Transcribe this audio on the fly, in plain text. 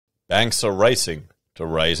Banks are racing to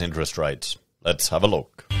raise interest rates. Let's have a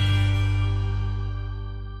look.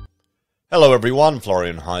 Hello everyone,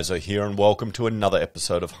 Florian.heise here, and welcome to another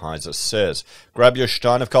episode of HeiseSays. Grab your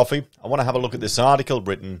stein of coffee. I want to have a look at this article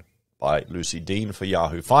written by Lucy Dean for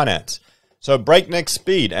Yahoo Finance. So, breakneck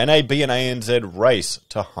speed, NAB and ANZ race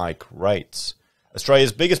to hike rates.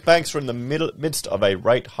 Australia's biggest banks are in the midst of a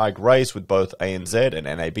rate hike race, with both ANZ and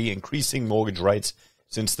NAB increasing mortgage rates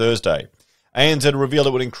since Thursday. ANZ revealed it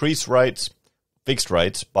would increase fixed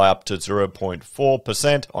rates, by up to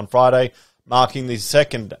 0.4% on Friday, marking the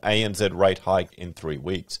second ANZ rate hike in 3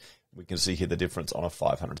 weeks. We can see here the difference on a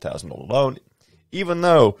 $500,000 loan, even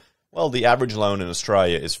though, well, the average loan in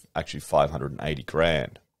Australia is actually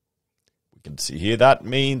 $580,000. We can see here that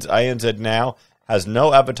means ANZ now has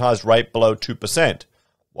no advertised rate below 2%,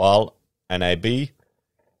 while NAB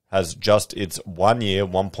has just its 1-year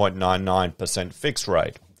 1.99% fixed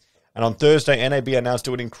rate. And on Thursday, NAB announced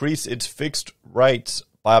it would increase its fixed rates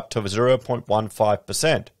by up to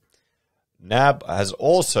 0.15%. NAB has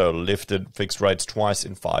also lifted fixed rates twice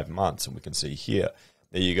in 5 months, and we can see here.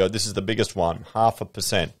 There you go. This is the biggest one,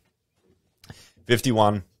 0.5%.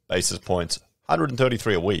 51 basis points,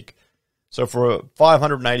 133 a week. So for a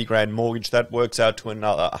 $580,000 mortgage, that works out to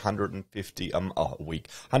another $150 a week,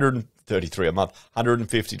 133 a month,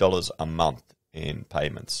 $150 a month in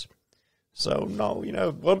payments. So no,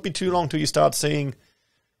 it won't be too long till you start seeing,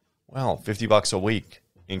 well, $50 a week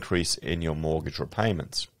increase in your mortgage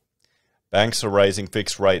repayments. Banks are raising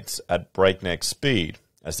fixed rates at breakneck speed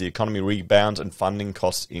as the economy rebounds and funding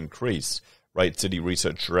costs increase, Rate City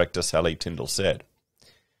Research Director Sally Tyndall said.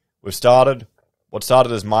 What started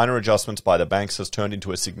as minor adjustments by the banks has turned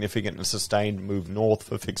into a significant and sustained move north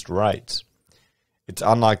for fixed rates. It's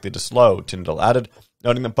unlikely to slow, Tyndall added,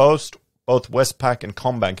 noting that both Westpac and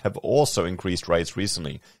CommBank have also increased rates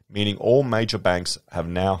recently, meaning all major banks have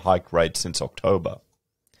now hiked rates since October.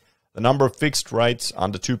 The number of fixed rates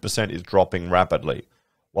under 2% is dropping rapidly.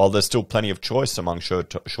 While there's still plenty of choice among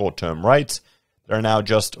short-term rates, there are now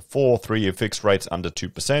just 4 3-year fixed rates under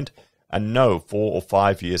 2% and no 4 or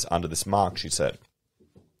 5 years under this mark, she said.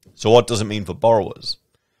 So what does it mean for borrowers?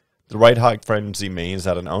 The rate hike frenzy means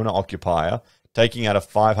that an owner-occupier taking out a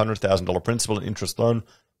 $500,000 principal and interest loan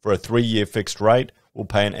for a 3-year fixed rate will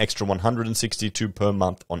pay an extra $162 per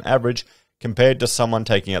month on average, compared to someone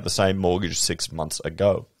taking out the same mortgage 6 months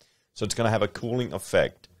ago. So it's going to have a cooling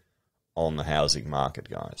effect on the housing market,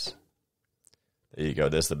 guys. There you go.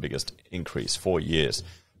 There's the biggest increase, 4 years,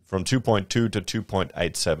 from 2.2 to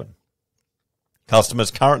 2.87. Customers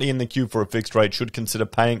currently in the queue for a fixed rate should consider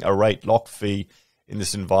paying a rate lock fee in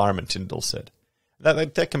this environment, Tyndall said.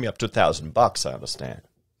 That can be up to $1,000, I understand.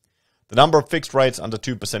 The number of fixed rates under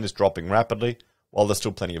 2% is dropping rapidly, while there's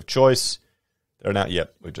still plenty of choice. They're now,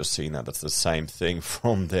 we've just seen that. That's the same thing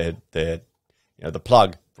from the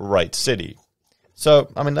plug for Rate City.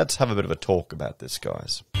 So, let's have a bit of a talk about this,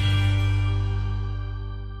 guys.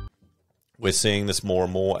 We're seeing this more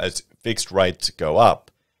and more as fixed rates go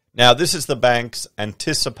up. Now, this is the banks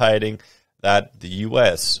anticipating that the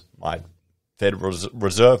US Federal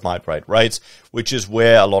Reserve might rate rates, which is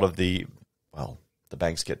where a lot of the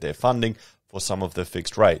banks get their funding for some of the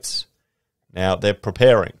fixed rates. Now, they're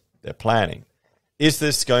preparing, they're planning. Is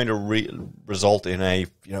this going to result in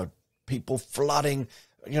people flooding,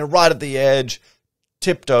 right at the edge,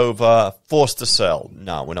 tipped over, forced to sell?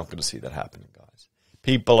 No, we're not going to see that happening, guys.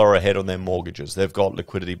 People are ahead on their mortgages. They've got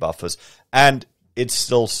liquidity buffers, and it's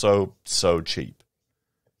still so cheap.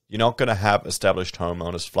 You're not going to have established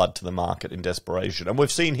homeowners flood to the market in desperation. And we've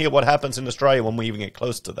seen here what happens in Australia when we even get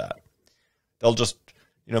close to that. They'll just,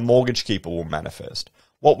 mortgage keeper will manifest.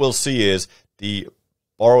 What we'll see is the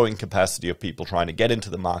borrowing capacity of people trying to get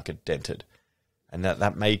into the market dented. And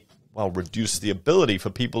that may, reduce the ability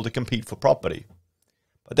for people to compete for property.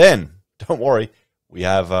 But then, don't worry, we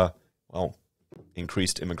have,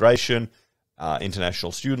 increased immigration,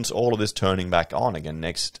 international students, all of this turning back on again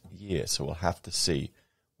next year. So we'll have to see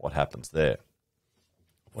what happens there.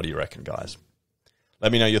 What do you reckon, guys?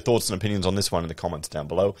 Let me know your thoughts and opinions on this one in the comments down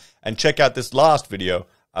below. And check out this last video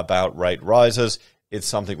about rate rises. It's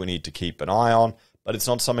something we need to keep an eye on, but it's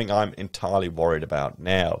not something I'm entirely worried about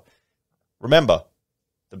now. Remember,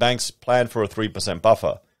 the banks plan for a 3%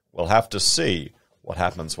 buffer. We'll have to see what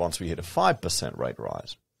happens once we hit a 5% rate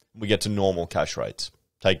rise. We get to normal cash rates.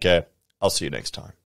 Take care. I'll see you next time.